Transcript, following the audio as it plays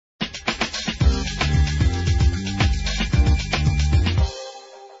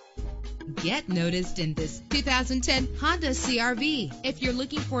Get noticed in this 2010 Honda CR-V. If you're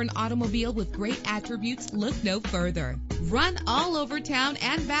looking for an automobile with great attributes, look no further. Run all over town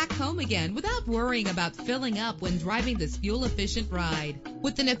and back home again without worrying about filling up when driving this fuel-efficient ride.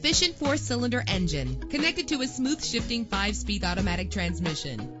 With an efficient 4-cylinder engine connected to a smooth shifting 5-speed automatic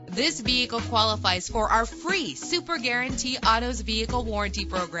transmission, this vehicle qualifies for our free Super Guarantee Autos Vehicle Warranty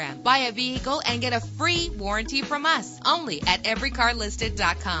Program. Buy a vehicle and get a free warranty from us only at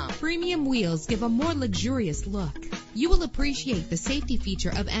everycarlisted.com. Premium wheels give a more luxurious look. You will appreciate the safety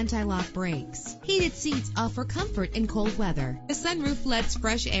feature of anti-lock brakes. Heated seats offer comfort in cold weather. The sunroof lets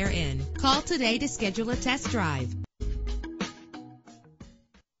fresh air in. Call today to schedule a test drive.